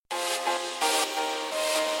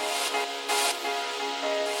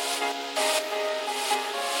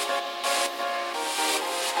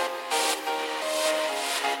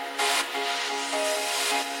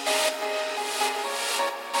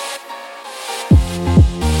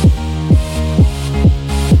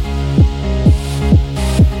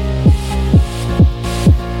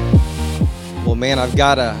man, I've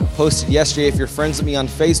got posted yesterday. If you're friends with me on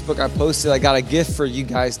Facebook, I posted I got a gift for you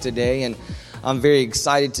guys today, and I'm very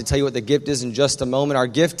excited to tell you what the gift is in just a moment. Our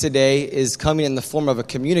gift today is coming in the form of a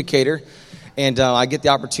communicator, and I get the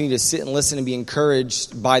opportunity to sit and listen and be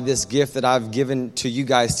encouraged by this gift that I've given to you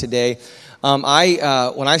guys today. When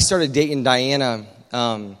I started dating Diana,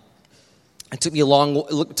 it took me a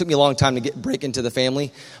long time to break into the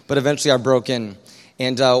family, but eventually I broke in.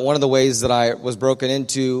 And one of the ways that I was broken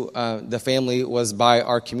into the family was by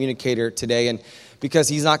our communicator today. And because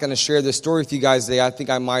he's not going to share this story with you guys today, I think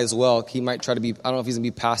I might as well. He might try to be, I don't know if he's going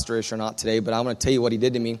to be pastorish or not today, but I'm going to tell you what he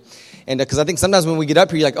did to me. And because I think sometimes when we get up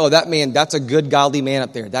here, you're like, oh, that man, that's a good, godly man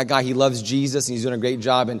up there. That guy, he loves Jesus, and he's doing a great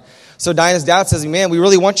job. And so Diana's dad says, man, we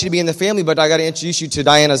really want you to be in the family, but I got to introduce you to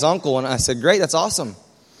Diana's uncle. And I said, great, that's awesome.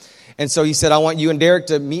 And so he said, I want you and Derek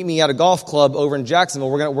to meet me at a golf club over in Jacksonville.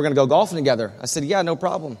 We're gonna go golfing together. I said, yeah, no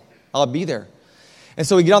problem. I'll be there. And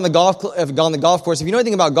so we get on the golf course. If you know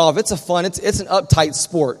anything about golf, it's an uptight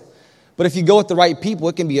sport. But if you go with the right people,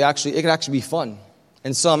 it can actually be fun.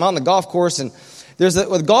 And so I'm on the golf course, and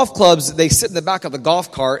with golf clubs, they sit in the back of the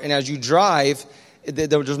golf cart, and as you drive,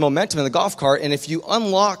 there's momentum in the golf cart, and if you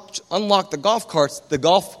unlock the golf carts, the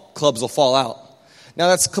golf clubs will fall out. Now,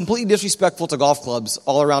 that's completely disrespectful to golf clubs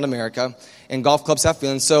all around America, and golf clubs have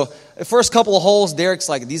feelings. So the first couple of holes, Derek's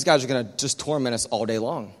like, these guys are going to just torment us all day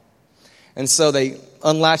long. And so they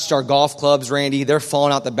unlatched our golf clubs, Randy. They're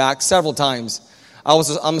falling out the back several times.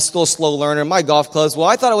 I'm still a slow learner. My golf clubs, well,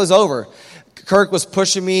 I thought it was over. Kirk was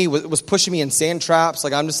pushing me in sand traps.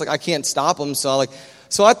 Like, I'm just like, I can't stop him. So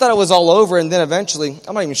I thought it was all over, and then eventually,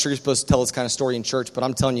 I'm not even sure you're supposed to tell this kind of story in church, but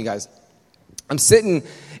I'm telling you guys. I'm sitting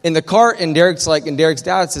in the cart, and Derek's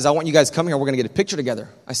dad says, I want you guys to come here. We're going to get a picture together.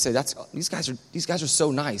 I said, these guys are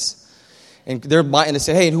so nice. And they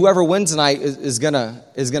said, hey, whoever wins tonight is gonna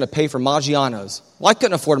pay for Maggiano's. Well, I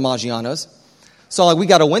couldn't afford Maggiano's. So we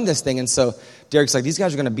got to win this thing. And so Derek's like, these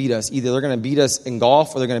guys are going to beat us. Either they're going to beat us in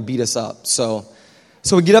golf or they're going to beat us up. So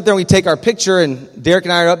we get up there and we take our picture, and Derek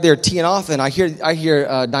and I are up there teeing off, and I hear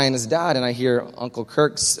Diana's dad, and I hear Uncle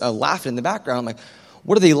Kirk's laughing in the background. I'm like,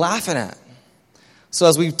 what are they laughing at? So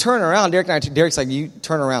as we turn around, Derek's like, you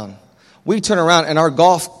turn around. We turn around, and our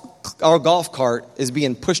golf cart is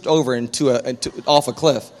being pushed over off a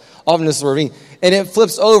cliff, off into this ravine, and it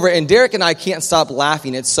flips over. And Derek and I can't stop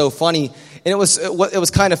laughing. It's so funny, and it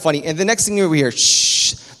was kind of funny. And the next thing we hear,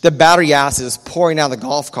 shh, the battery acid is pouring out of the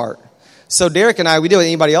golf cart. So Derek and I, we did what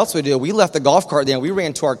anybody else would do. We left the golf cart there, and we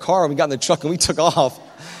ran to our car, and we got in the truck, and we took off.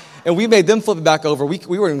 And we made them flip it back over. We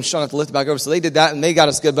weren't even strong enough to lift it back over, so they did that, and they got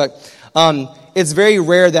us good. But it's very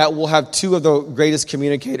rare that we'll have two of the greatest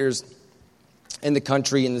communicators in the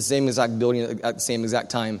country in the same exact building at the same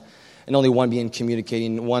exact time, and only one being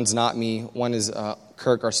communicating. One's not me. One is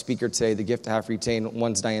Kirk, our speaker today, the gift to have retained.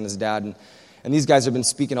 One's Diana's dad. And these guys have been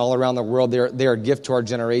speaking all around the world. They're a gift to our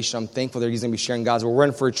generation. I'm thankful that he's going to be sharing God's word. We're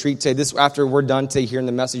in for a treat today. After we're done today hearing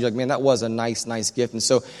the message, like, man, that was a nice gift. And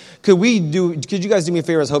so could you guys do me a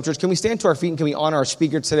favor as Hope Church? Can we stand to our feet and can we honor our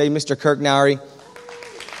speaker today, Mr. Kirk Nowry?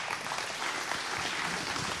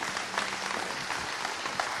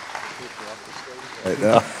 Right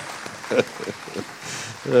now.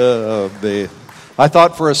 Oh, man. I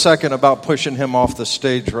thought for a second about pushing him off the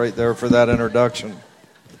stage right there for that introduction.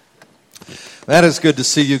 That is good to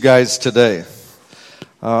see you guys today.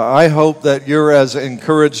 I hope that you're as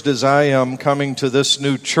encouraged as I am coming to this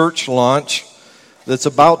new church launch that's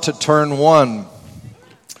about to turn one.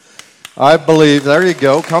 I believe, there you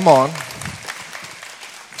go, come on.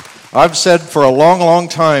 I've said for a long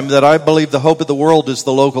time that I believe the hope of the world is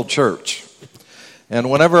the local church. And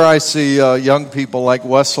whenever I see young people like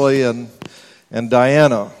Wesley and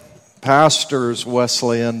Diana, pastors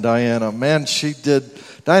Wesley and Diana, man,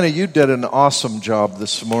 Diana, you did an awesome job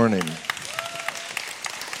this morning.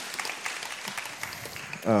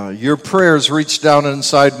 Your prayers reached down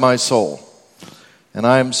inside my soul. And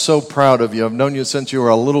I am so proud of you. I've known you since you were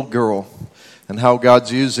a little girl, and how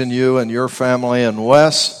God's using you and your family. And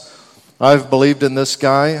Wes, I've believed in this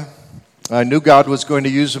guy. I knew God was going to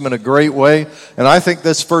use him in a great way. And I think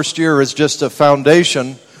this first year is just a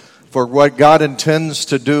foundation for what God intends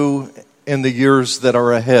to do in the years that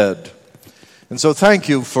are ahead. And so thank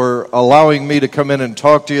you for allowing me to come in and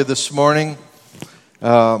talk to you this morning.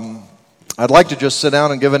 I'd like to just sit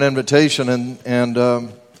down and give an invitation and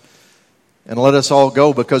let us all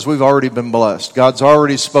go, because we've already been blessed. God's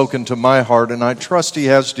already spoken to my heart, and I trust He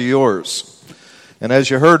has to yours. And as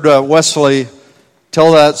you heard Wesley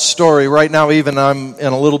tell that story, right now even I'm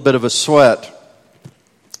in a little bit of a sweat,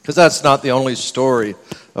 because that's not the only story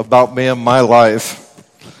about me and my life.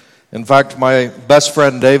 In fact, my best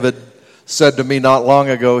friend David said to me not long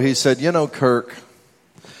ago, he said, "You know, Kirk,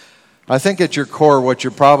 I think at your core what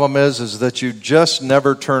your problem is that you just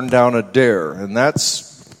never turn down a dare." And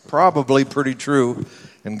that's probably pretty true.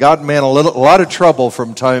 And got me in a lot of trouble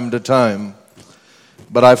from time to time.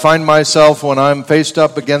 But I find myself, when I'm faced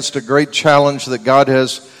up against a great challenge that God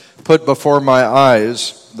has put before my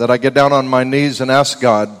eyes, that I get down on my knees and ask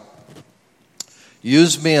God,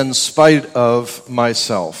 use me in spite of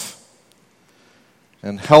myself.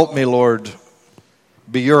 And help me, Lord,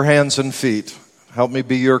 be your hands and feet. Help me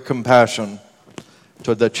be your compassion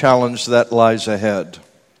to the challenge that lies ahead.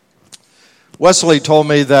 Wesley told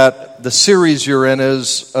me that the series you're in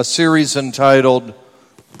is a series entitled,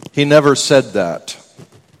 "He Never Said That."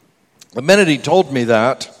 The minute he told me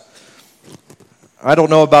that, I don't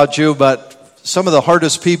know about you, but some of the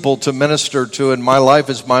hardest people to minister to in my life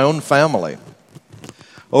is my own family.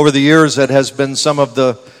 Over the years, it has been some of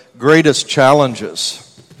the greatest challenges.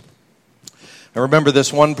 I remember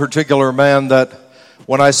this one particular man that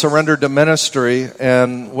when I surrendered to ministry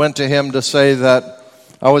and went to him to say that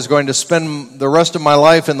I was going to spend the rest of my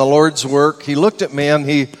life in the Lord's work, he looked at me and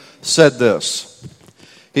he said this.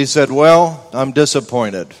 He said, "Well, I'm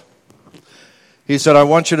disappointed." He said, "I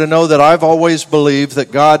want you to know that I've always believed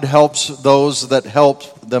that God helps those that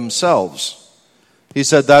help themselves." He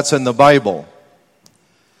said, "That's in the Bible."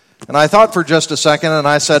 And I thought for just a second and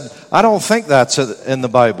I said, "I don't think that's in the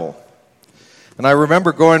Bible." And I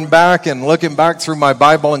remember going back and looking back through my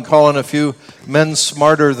Bible and calling a few men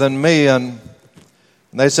smarter than me, and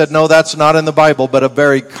they said, "No, that's not in the Bible," but a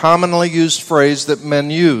very commonly used phrase that men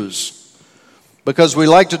use. Because we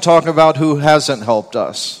like to talk about who hasn't helped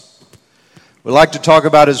us. We like to talk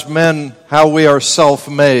about as men how we are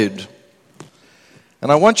self-made.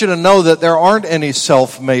 And I want you to know that there aren't any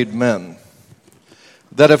self-made men.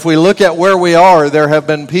 That if we look at where we are, there have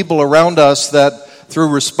been people around us that through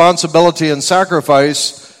responsibility and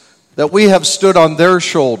sacrifice, that we have stood on their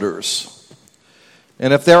shoulders.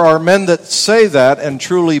 And if there are men that say that and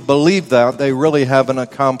truly believe that, they really haven't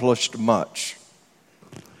accomplished much.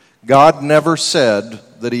 God never said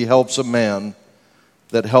that he helps a man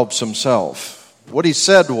that helps himself. What he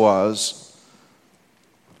said was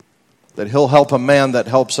that he'll help a man that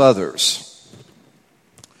helps others.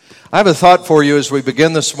 I have a thought for you as we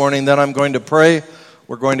begin this morning, then I'm going to pray.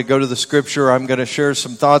 We're going to go to the scripture. I'm going to share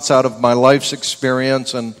some thoughts out of my life's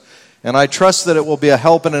experience, and I trust that it will be a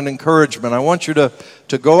help and an encouragement. I want you to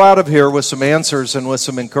go out of here with some answers and with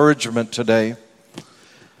some encouragement today.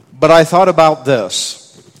 But I thought about this.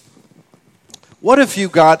 What if you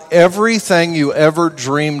got everything you ever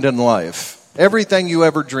dreamed in life, everything you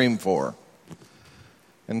ever dreamed for,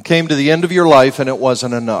 and came to the end of your life and it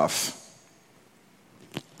wasn't enough?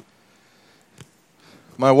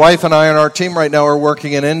 My wife and I and our team right now are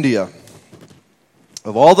working in India.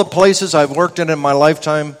 Of all the places I've worked in my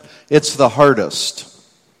lifetime, it's the hardest.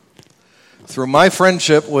 Through my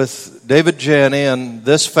friendship with David Janney and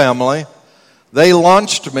this family, they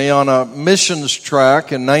launched me on a missions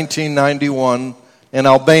track in 1991 in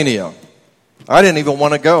Albania. I didn't even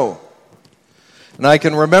want to go. And I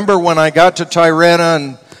can remember when I got to Tirana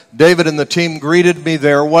and David and the team greeted me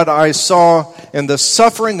there, what I saw in the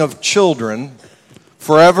suffering of children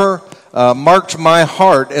forever marked my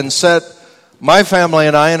heart and set my family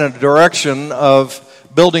and I in a direction of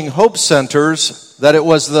building hope centers that it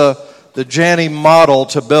was the Janney model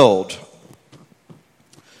to build.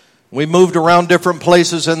 We moved around different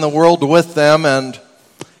places in the world with them, and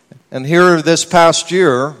here this past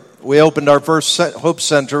year, we opened our first hope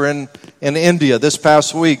center in India. This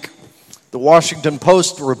past week, the Washington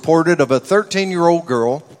Post reported of a 13-year-old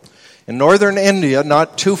girl in northern India,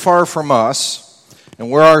 not too far from us, and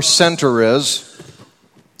where our center is,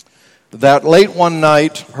 that late one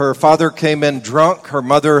night, her father came in drunk. Her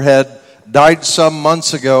mother had died some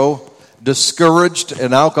months ago, discouraged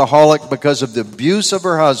and alcoholic because of the abuse of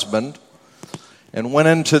her husband, and went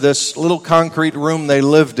into this little concrete room they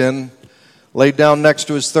lived in, laid down next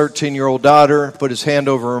to his 13-year-old daughter, put his hand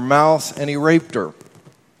over her mouth, and he raped her.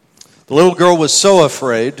 The little girl was so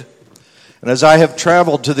afraid, and as I have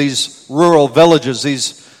traveled to these rural villages,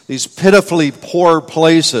 these pitifully poor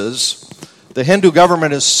places, the Hindu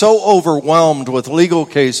government is so overwhelmed with legal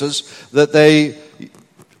cases that they,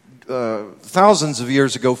 thousands of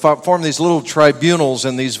years ago, formed these little tribunals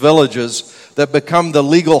in these villages that become the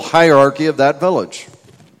legal hierarchy of that village.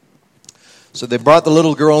 So they brought the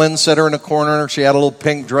little girl in, set her in a corner. She had a little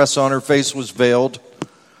pink dress on. Her face was veiled.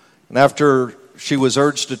 And after she was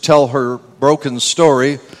urged to tell her broken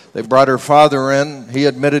story, they brought her father in. He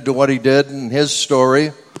admitted to what he did in his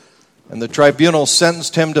story. And the tribunal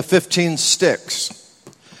sentenced him to 15 sticks.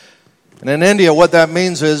 And in India, what that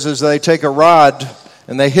means is they take a rod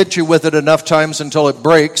and they hit you with it enough times until it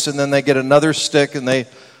breaks, and then they get another stick and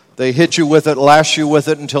they hit you with it, lash you with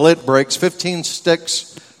it until it breaks. 15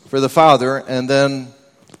 sticks for the father, and then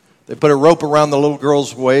they put a rope around the little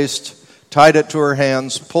girl's waist, tied it to her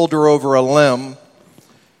hands, pulled her over a limb,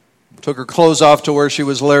 took her clothes off to where she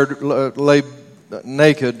was lay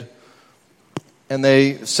naked, and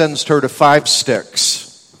they sentenced her to 5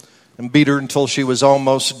 sticks and beat her until she was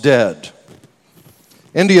almost dead.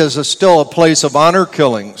 India is still a place of honor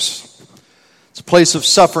killings. It's a place of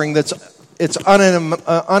suffering it's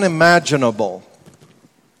unimaginable.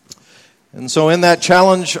 And so in that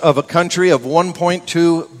challenge of a country of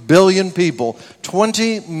 1.2 billion people,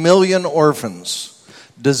 20 million orphans,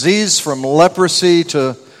 disease from leprosy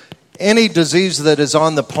to any disease that is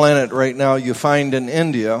on the planet right now you find in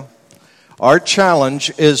India, our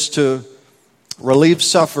challenge is to relieve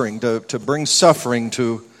suffering, to bring suffering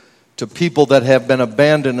to people that have been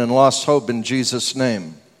abandoned and lost hope in Jesus'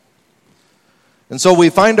 name. And so we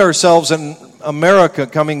find ourselves in America,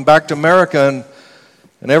 coming back to America,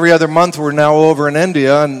 and every other month we're now over in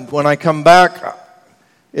India, and when I come back,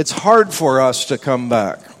 it's hard for us to come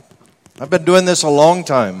back. I've been doing this a long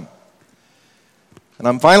time. And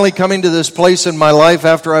I'm finally coming to this place in my life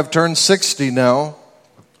after I've turned 60 now,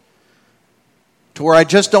 to where I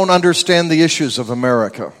just don't understand the issues of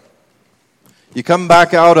America. You come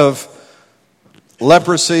back out of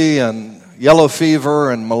leprosy and yellow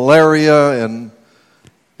fever and malaria and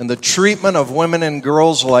the treatment of women and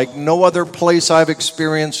girls like no other place I've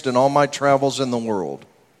experienced in all my travels in the world.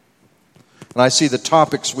 And I see the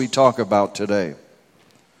topics we talk about today.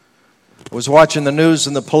 I was watching the news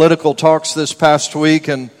and the political talks this past week,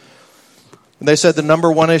 and they said the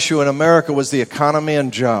number one issue in America was the economy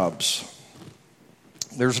and jobs.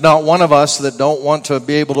 There's not one of us that don't want to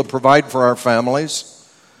be able to provide for our families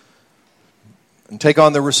and take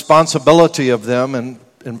on the responsibility of them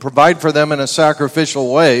and provide for them in a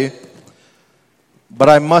sacrificial way. But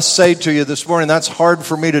I must say to you this morning, that's hard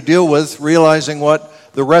for me to deal with, realizing what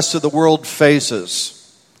the rest of the world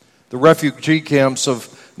faces. The refugee camps of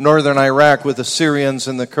northern Iraq with the Syrians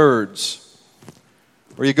and the Kurds.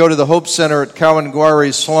 Or you go to the Hope Center at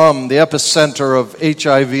Kawangwari slum, the epicenter of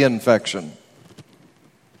HIV infection.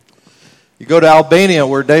 You go to Albania,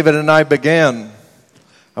 where David and I began.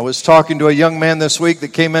 I was talking to a young man this week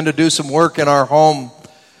that came in to do some work in our home.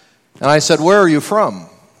 And I said, "Where are you from?"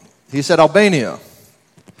 He said, "Albania."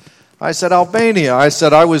 I said, "Albania." I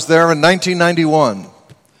said, "I was there in 1991.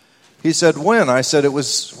 He said, "When?" I said, "It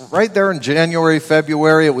was right there in January,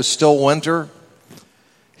 February. It was still winter."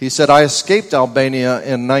 He said, "I escaped Albania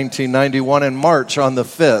in 1991 in March on the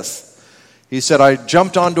 5th. He said, "I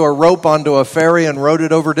jumped onto a rope onto a ferry and rode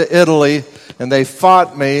it over to Italy, and they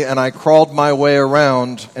fought me, and I crawled my way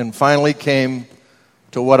around and finally came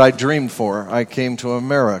to what I dreamed for. I came to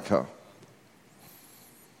America."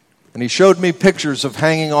 And he showed me pictures of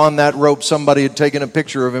hanging on that rope. Somebody had taken a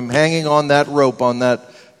picture of him hanging on that rope on that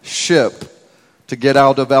ship to get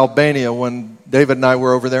out of Albania when David and I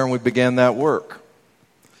were over there and we began that work.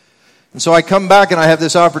 And so I come back and I have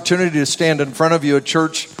this opportunity to stand in front of you, a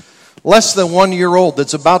church less than 1 year old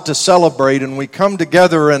that's about to celebrate, and we come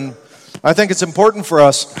together, and I think it's important for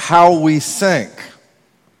us how we think.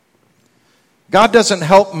 God doesn't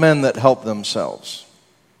help men that help themselves.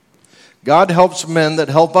 God helps men that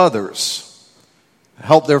help others,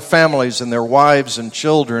 help their families and their wives and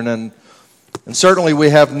children, and certainly we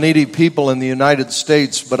have needy people in the United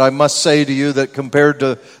States, but I must say to you that compared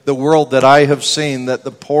to the world that I have seen, that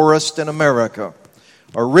the poorest in America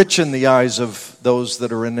are rich in the eyes of those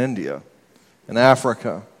that are in India, in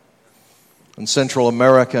Africa, in Central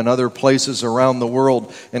America, and other places around the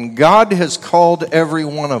world. And God has called every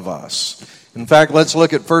one of us. In fact, let's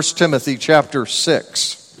look at 1 Timothy chapter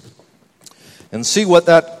 6 and see what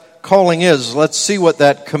that calling is. Let's see what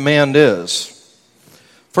that command is.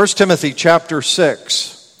 1 Timothy chapter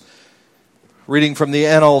 6, reading from the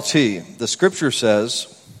NLT. The scripture says,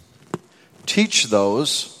 "Teach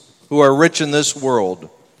those who are rich in this world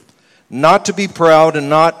not to be proud and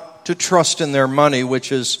not to trust in their money,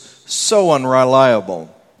 which is so unreliable.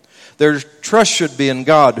 Their trust should be in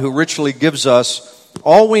God, who richly gives us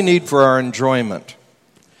all we need for our enjoyment.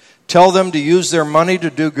 Tell them to use their money to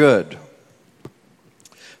do good.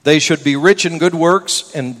 They should be rich in good works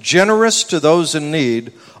and generous to those in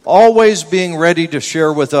need, always being ready to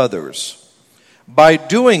share with others. By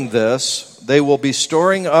doing this, they will be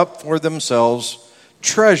storing up for themselves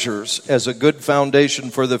treasures as a good foundation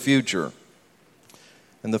for the future."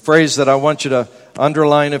 And the phrase that I want you to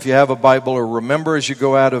underline if you have a Bible, or remember as you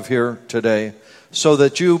go out of here today, so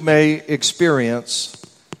that you may experience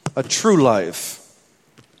a true life.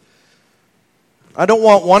 I don't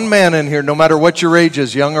want one man in here, no matter what your age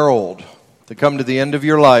is, young or old, to come to the end of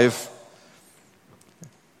your life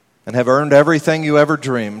and have earned everything you ever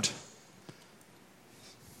dreamed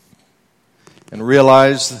and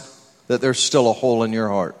realize that there's still a hole in your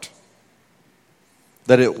heart,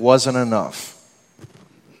 that it wasn't enough.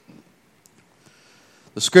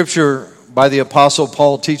 The scripture by the Apostle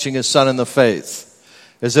Paul teaching his son in the faith,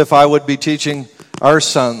 as if I would be teaching our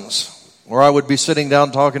sons, or I would be sitting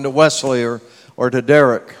down talking to Wesley or to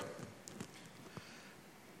Derek.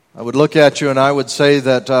 I would look at you and I would say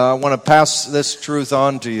that I want to pass this truth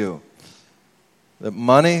on to you, that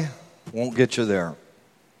money won't get you there.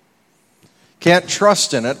 Can't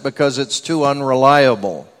trust in it because it's too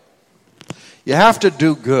unreliable. You have to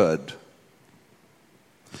do good.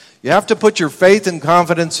 You have to put your faith and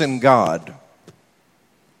confidence in God.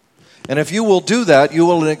 And if you will do that, you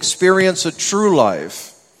will experience a true life.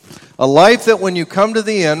 A life that when you come to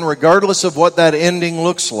the end, regardless of what that ending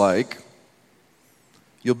looks like,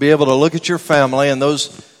 you'll be able to look at your family and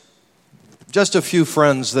those just a few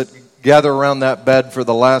friends that gather around that bed for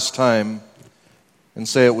the last time and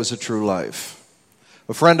say it was a true life.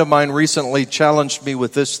 A friend of mine recently challenged me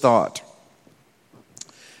with this thought.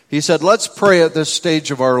 He said, let's pray at this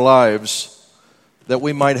stage of our lives that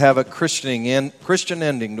we might have a Christian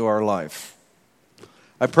ending to our life.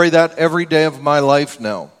 I pray that every day of my life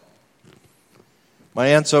now. My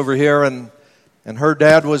aunt's over here, and her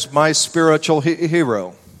dad was my spiritual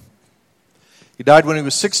hero. He died when he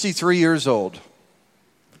was 63 years old.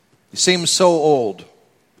 He seems so old.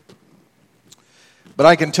 But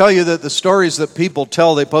I can tell you that the stories that people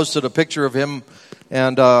tell, they posted a picture of him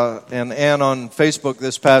and Ann on Facebook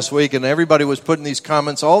this past week, and everybody was putting these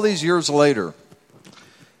comments all these years later.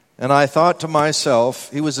 And I thought to myself,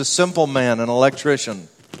 he was a simple man, an electrician.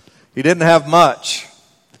 He didn't have much.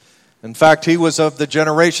 In fact, he was of the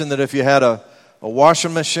generation that if you had a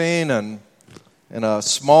washing machine and a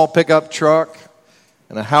small pickup truck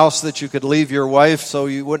and a house that you could leave your wife so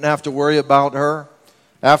you wouldn't have to worry about her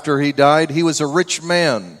after he died, he was a rich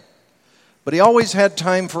man. But he always had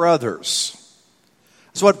time for others.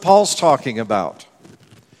 That's what Paul's talking about.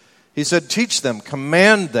 He said, teach them,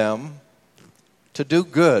 command them to do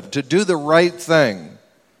good, to do the right thing,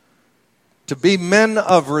 to be men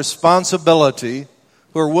of responsibility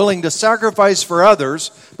who are willing to sacrifice for others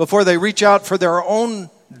before they reach out for their own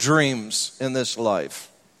dreams in this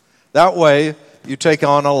life. That way, you take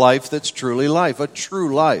on a life that's truly life, a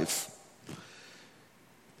true life.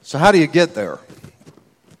 So how do you get there?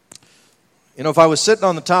 You know, if I was sitting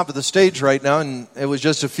on the top of the stage right now and it was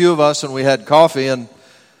just a few of us and we had coffee and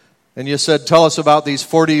you said, tell us about these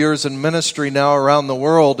 40 years in ministry now around the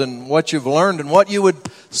world and what you've learned and what you would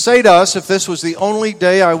say to us if this was the only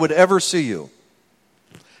day I would ever see you.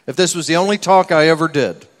 If this was the only talk I ever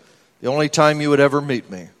did, the only time you would ever meet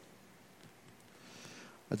me.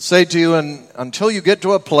 I'd say to you, and until you get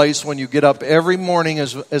to a place when you get up every morning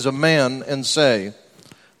as a man and say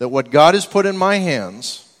that what God has put in my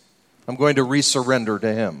hands, I'm going to resurrender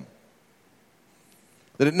to Him.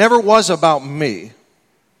 That it never was about me.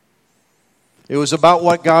 It was about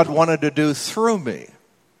what God wanted to do through me.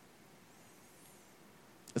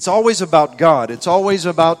 It's always about God. It's always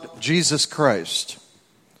about Jesus Christ.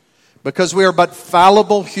 Because we are but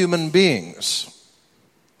fallible human beings.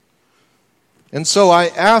 And so I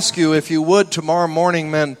ask you, if you would, tomorrow morning,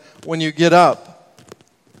 men, when you get up,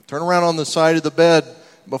 turn around on the side of the bed.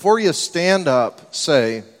 Before you stand up,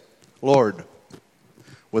 say, Lord,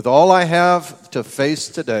 with all I have to face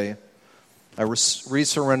today, I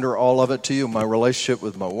resurrender all of it to you. My relationship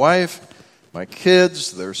with my wife, my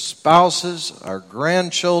kids, their spouses, our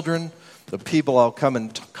grandchildren, the people I'll come in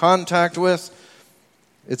contact with.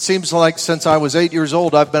 It seems like since I was 8 years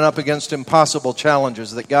old, I've been up against impossible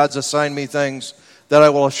challenges, that God's assigned me things that I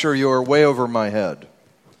will assure you are way over my head.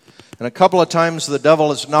 And a couple of times the devil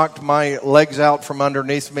has knocked my legs out from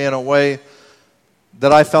underneath me in a way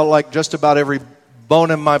that I felt like just about every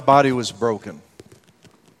bone in my body was broken.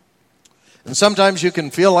 And sometimes you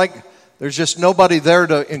can feel like there's just nobody there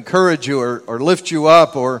to encourage you or lift you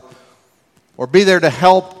up or be there to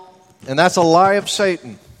help. And that's a lie of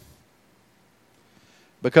Satan.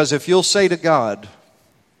 Because if you'll say to God,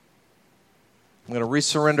 I'm going to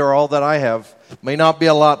resurrender all that I have. It may not be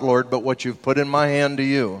a lot, Lord, but what you've put in my hand to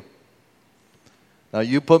you. Now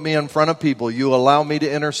you put me in front of people. You allow me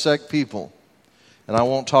to intersect people. And I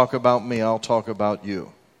won't talk about me. I'll talk about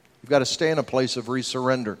you. You've got to stay in a place of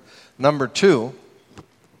resurrender. Number 2,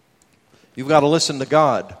 you've got to listen to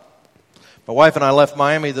God. My wife and I left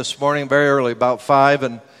Miami this morning very early, about 5,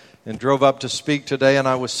 and and drove up to speak today, and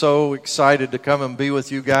I was so excited to come and be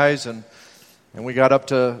with you guys, and we got up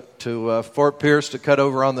to Fort Pierce to cut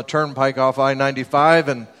over on the turnpike off I-95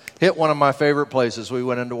 and hit one of my favorite places. We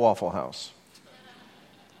went into Waffle House.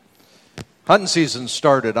 Hunting season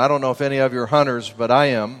started. I don't know if any of you are hunters, but I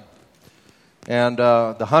am. And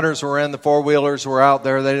the hunters were in, the four-wheelers were out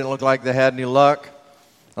there. They didn't look like they had any luck.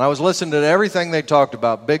 And I was listening to everything they talked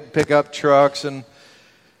about, big pickup trucks and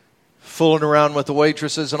fooling around with the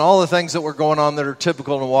waitresses and all the things that were going on that are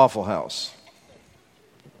typical in a Waffle House.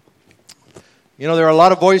 You know, there are a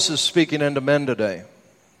lot of voices speaking into men today.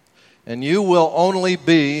 And you will only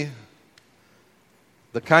be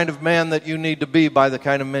the kind of man that you need to be by the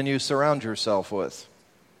kind of men you surround yourself with.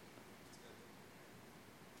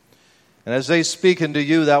 And as they speak into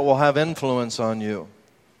you, that will have influence on you.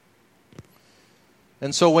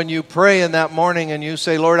 And so when you pray in that morning and you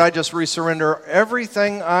say, Lord, I just resurrender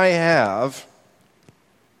everything I have.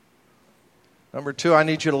 Number two, I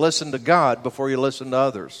need you to listen to God before you listen to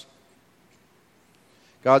others.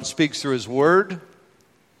 God speaks through His Word,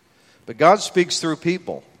 but God speaks through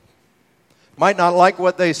people. Might not like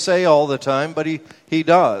what they say all the time, but He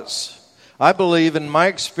does. I believe in my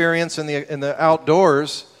experience in the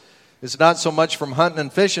outdoors, it's not so much from hunting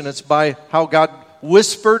and fishing, it's by how God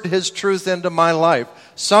whispered His truth into my life.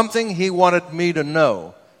 Something He wanted me to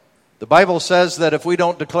know. The Bible says that if we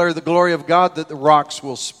don't declare the glory of God, that the rocks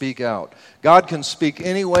will speak out. God can speak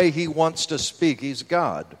any way He wants to speak. He's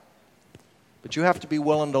God. But you have to be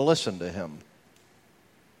willing to listen to Him.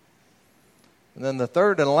 And then the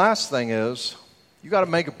third and last thing is, you got to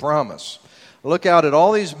make a promise. Look out at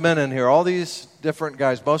all these men in here, all these different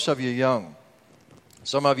guys, most of you young.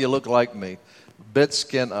 Some of you look like me, bit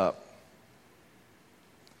skin up.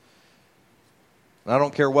 And I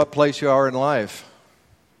don't care what place you are in life.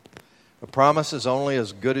 A promise is only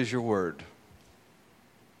as good as your word.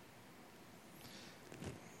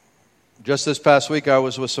 Just this past week, I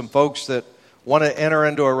was with some folks that want to enter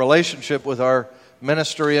into a relationship with our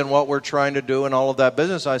ministry and what we're trying to do and all of that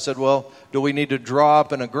business. I said, well, do we need to draw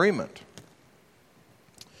up an agreement?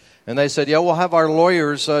 And they said, yeah, we'll have our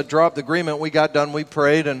lawyers draw up the agreement. We got done, we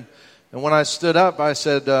prayed, and when I stood up, I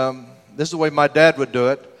said, this is the way my dad would do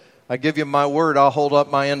it. I give you my word, I'll hold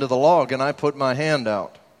up my end of the log, and I put my hand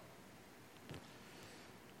out.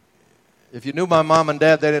 If you knew my mom and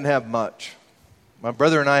dad, they didn't have much. My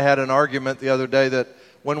brother and I had an argument the other day that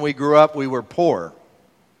when we grew up, we were poor.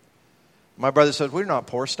 My brother said, we're not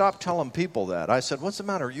poor. Stop telling people that. I said, what's the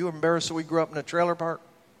matter? Are you embarrassed that we grew up in a trailer park?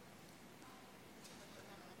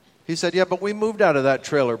 He said, yeah, but we moved out of that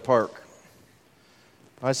trailer park.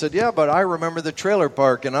 I said, yeah, but I remember the trailer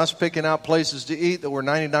park and us picking out places to eat that were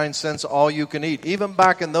 99 cents all you can eat. Even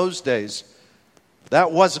back in those days,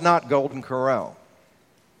 that was not Golden Corral.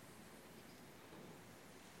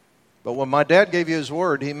 But when my dad gave you his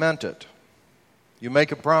word, he meant it. You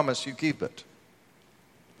make a promise, you keep it.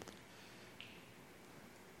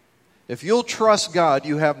 If you'll trust God,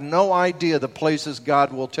 you have no idea the places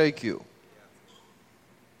God will take you.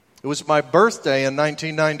 It was my birthday in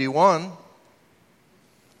 1991.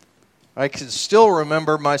 I can still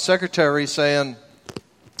remember my secretary saying,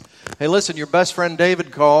 hey, listen, your best friend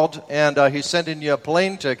David called, and he's sending you a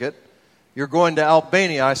plane ticket. You're going to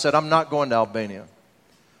Albania. I said, I'm not going to Albania.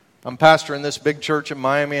 I'm pastoring this big church in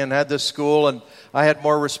Miami and had this school, and I had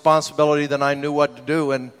more responsibility than I knew what to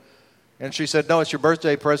do. And she said, no, it's your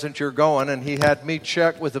birthday present, you're going. And he had me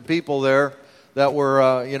check with the people there that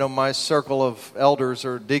were, my circle of elders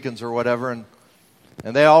or deacons or whatever, and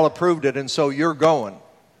they all approved it, and so you're going.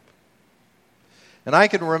 And I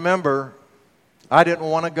can remember I didn't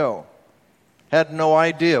want to go. Had no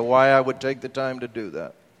idea why I would take the time to do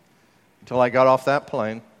that until I got off that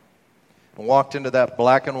plane and walked into that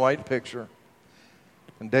black and white picture.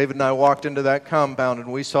 And David and I walked into that compound,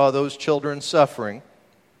 and we saw those children suffering.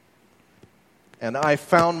 And I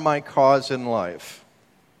found my cause in life.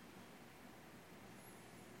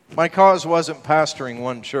 My cause wasn't pastoring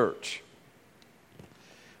one church.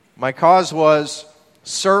 My cause was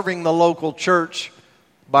serving the local church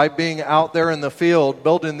by being out there in the field,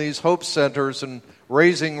 building these hope centers and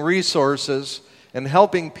raising resources and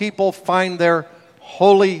helping people find their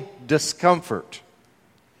holy discomfort.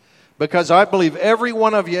 Because I believe every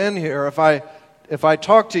one of you in here, if I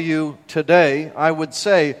talk to you today, I would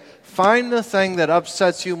say, find the thing that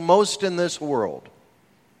upsets you most in this world.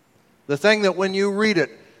 The thing that when you read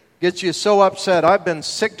it, gets you so upset. I've been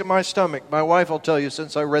sick to my stomach, my wife will tell you,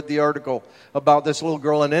 since I read the article about this little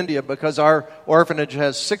girl in India, because our orphanage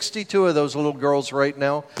has 62 of those little girls right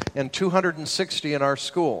now and 260 in our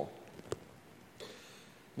school.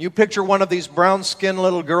 You picture one of these brown-skinned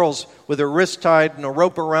little girls with her wrist tied and a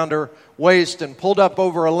rope around her waist and pulled up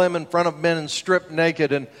over a limb in front of men and stripped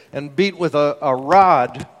naked and beat with a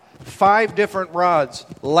rod, 5 different rods,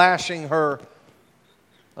 lashing her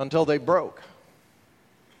until they broke.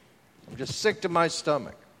 I'm just sick to my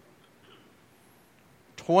stomach.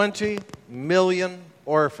 20 million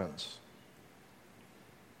orphans.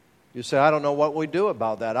 You say, I don't know what we do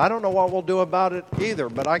about that. I don't know what we'll do about it either,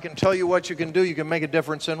 but I can tell you what you can do. You can make a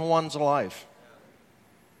difference in one's life.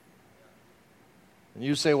 And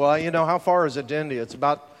you say, well, you know, how far is it to India? It's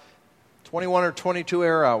about 21 or 22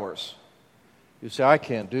 air hours. You say, I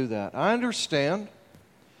can't do that. I understand.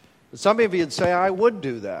 But some of you would say, I would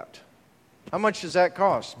do that. How much does that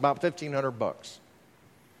cost? About $1,500.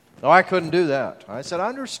 No, I couldn't do that. I said, I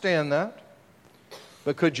understand that.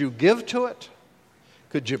 But could you give to it?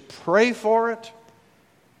 Could you pray for it?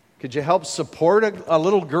 Could you help support a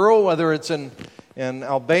little girl, whether it's in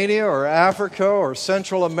Albania or Africa or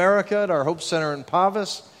Central America at our Hope Center in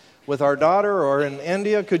Pavas with our daughter, or in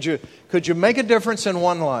India? Could you make a difference in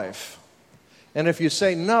one life? And if you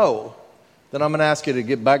say no, then I'm going to ask you to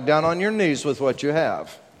get back down on your knees with what you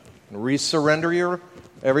have and resurrender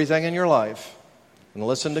everything in your life and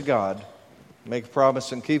listen to God. Make a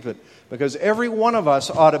promise and keep it. Because every one of us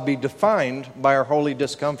ought to be defined by our holy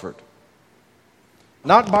discomfort.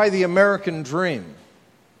 Not by the American dream.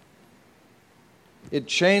 It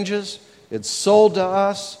changes, it's sold to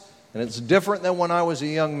us, and it's different than when I was a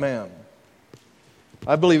young man.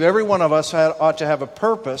 I believe every one of us ought to have a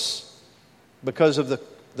purpose because of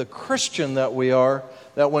the Christian that we are,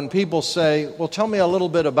 that when people say, well, tell me a little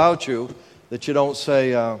bit about you, that you don't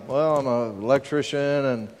say, well, I'm an electrician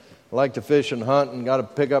and I like to fish and hunt and got a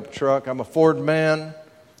pickup truck. I'm a Ford man.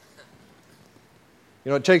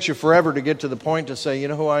 You know, it takes you forever to get to the point to say, you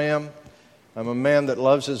know who I am? I'm a man that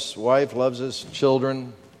loves his wife, loves his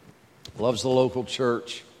children, loves the local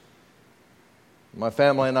church. My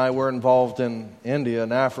family and I were involved in India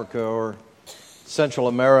and Africa or Central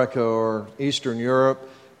America or Eastern Europe.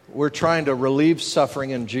 We're trying to relieve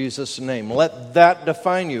suffering in Jesus' name. Let that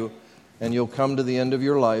define you, and you'll come to the end of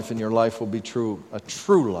your life, and your life will be a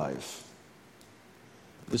true life.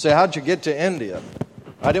 You say, how'd you get to India?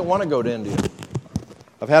 I didn't want to go to India.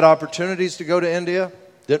 I've had opportunities to go to India.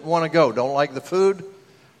 Didn't want to go. Don't like the food.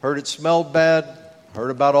 Heard it smelled bad.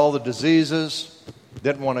 Heard about all the diseases.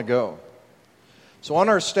 Didn't want to go. So on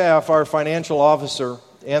our staff, our financial officer,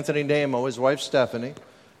 Anthony Namo, his wife Stephanie,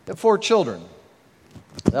 have 4 children.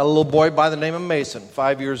 Got a little boy by the name of Mason,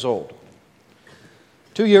 5 years old.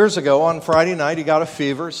 2 years ago, on Friday night, he got a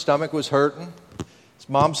fever. His stomach was hurting. His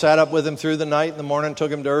mom sat up with him through the night. In the morning,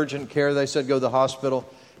 took him to urgent care. They said, go to the hospital.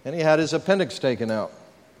 And he had his appendix taken out.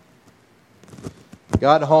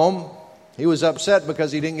 Got home. He was upset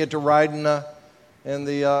because he didn't get to ride in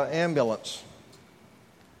the ambulance.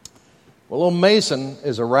 Well, little Mason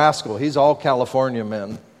is a rascal. He's all California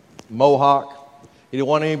men. Mohawk. He didn't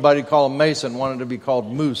want anybody to call him Mason. Wanted to be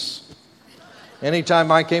called Moose.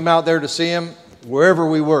 Anytime I came out there to see him, wherever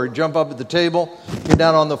we were, he'd jump up at the table, get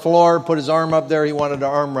down on the floor, put his arm up there. He wanted to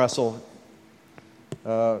arm wrestle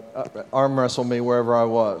me wherever I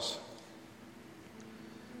was.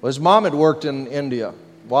 Well, his mom had worked in India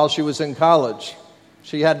while she was in college.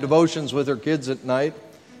 She had devotions with her kids at night,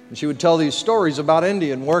 and she would tell these stories about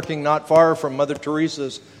India and working not far from Mother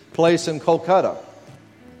Teresa's place in Kolkata.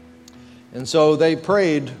 And so they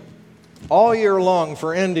prayed all year long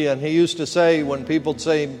for India, and he used to say, when people would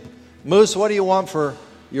say, Moose, what do you want for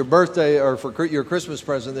your birthday or for your Christmas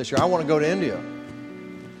present this year? I want to go to India.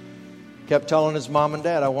 Kept telling his mom and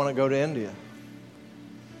dad, I want to go to India.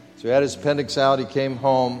 So he had his appendix out. He came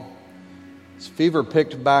home. His fever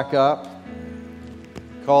picked back up.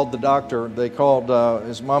 Called the doctor.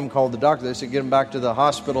 His mom called the doctor. They said, get him back to the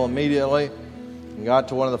hospital immediately. And got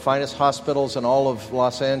to one of the finest hospitals in all of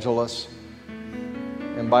Los Angeles.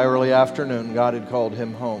 And by early afternoon, God had called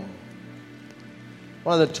him home.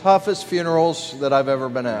 One of the toughest funerals that I've ever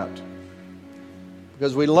been at.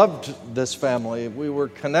 Because we loved this family. We were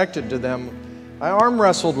connected to them. I arm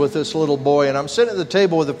wrestled with this little boy, and I'm sitting at the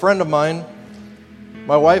table with a friend of mine,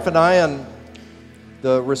 my wife and I, and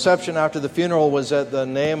the reception after the funeral was at the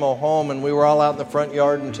Namo home, and we were all out in the front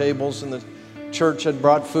yard and tables, and the church had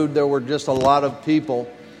brought food. There were just a lot of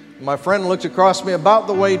people. My friend looked across me about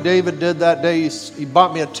the way David did that day. He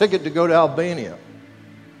bought me a ticket to go to Albania.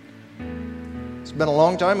 It's been a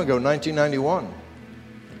long time ago, 1991.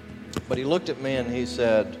 But he looked at me and he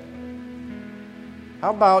said, how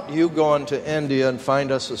about you going to India and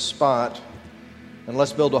find us a spot, and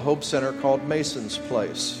let's build a Hope Center called Mason's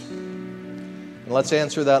Place. And let's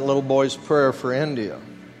answer that little boy's prayer for India.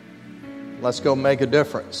 Let's go make a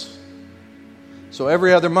difference. So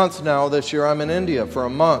every other month now, this year, I'm in India for a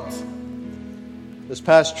month. This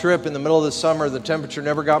past trip in the middle of the summer, the temperature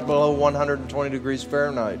never got below 120 degrees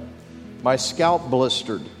Fahrenheit. My scalp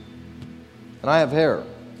blistered. And I have hair.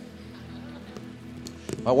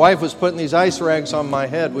 My wife was putting these ice rags on my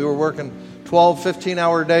head. We were working 12,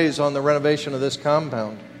 15-hour days on the renovation of this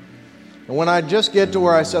compound. And when I just get to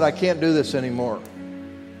where I said, I can't do this anymore,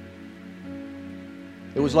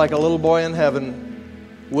 it was like a little boy in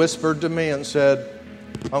heaven whispered to me and said,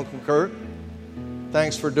 Uncle Kurt,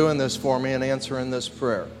 thanks for doing this for me and answering this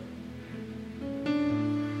prayer.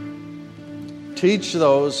 Teach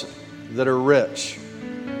those that are rich.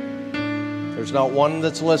 There's not one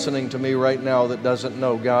that's listening to me right now that doesn't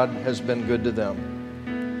know God has been good to them.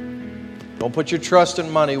 Don't put your trust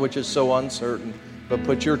in money, which is so uncertain, but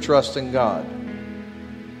put your trust in God.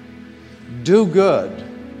 Do good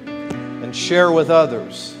and share with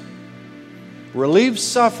others. Relieve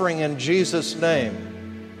suffering in Jesus' name.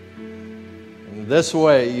 In this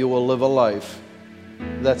way, you will live a life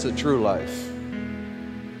that's a true life.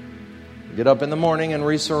 Get up in the morning and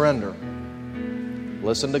resurrender.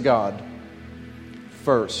 Listen to God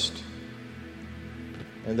first.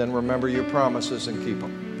 And then remember your promises and keep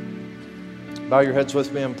them. Bow your heads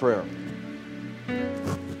with me in prayer.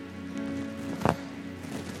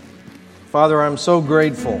 Father, I'm so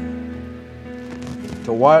grateful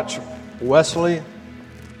to watch Wesley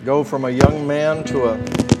go from a young man to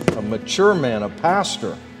a mature man, a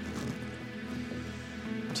pastor.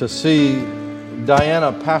 To see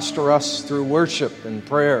Diana pastor us through worship and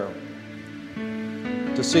prayer.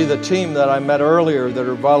 To see the team that I met earlier that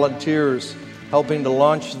are volunteers helping to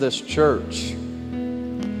launch this church.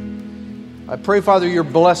 I pray, Father, your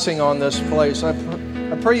blessing on this place. I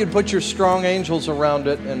pray you'd put your strong angels around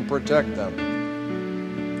it and protect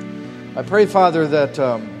them. I pray, Father,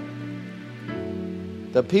 that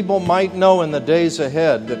people might know in the days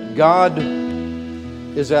ahead that God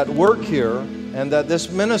is at work here and that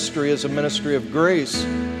this ministry is a ministry of grace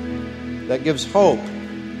that gives hope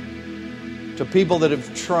to people that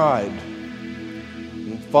have tried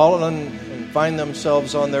and fallen and find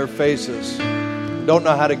themselves on their faces, don't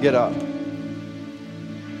know how to get up.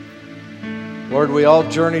 Lord, we all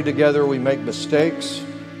journey together. We make mistakes.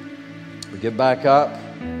 We get back up.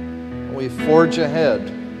 And we forge ahead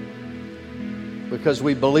because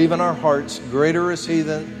we believe in our hearts, greater is He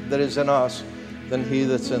that is in us than he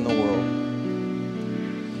that's in the world.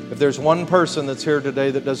 If there's one person that's here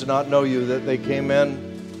today that does not know you, that they came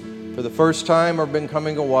in for the first time or been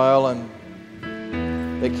coming a while and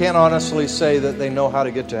they can't honestly say that they know how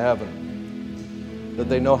to get to heaven, that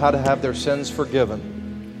they know how to have their sins forgiven,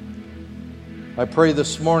 I pray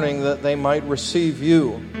this morning that they might receive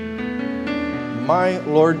you, my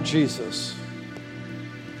Lord Jesus,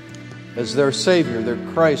 as their Savior, their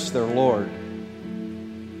Christ, their Lord.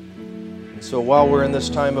 And so while we're in this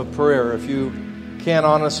time of prayer, if you can't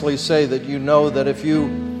honestly say that you know that if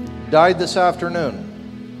you died this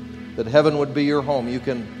afternoon, that heaven would be your home, you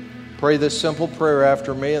can pray this simple prayer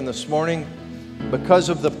after me. And this morning, because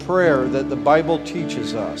of the prayer that the Bible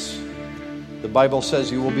teaches us, the Bible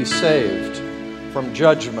says you will be saved from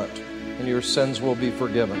judgment and your sins will be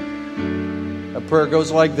forgiven. A prayer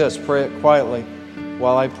goes like this. Pray it quietly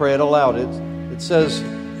while I pray it aloud. It says,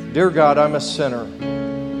 Dear God, I'm a sinner.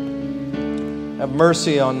 Have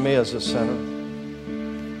mercy on me as a sinner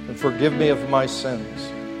and forgive me of my sins.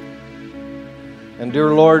 And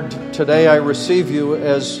dear Lord, today I receive you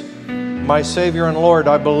as my Savior and Lord.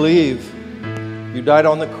 I believe you died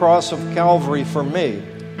on the cross of Calvary for me.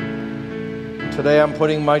 Today I'm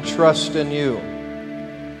putting my trust in you.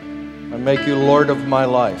 I make you Lord of my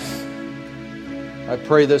life. I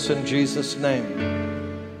pray this in Jesus' name.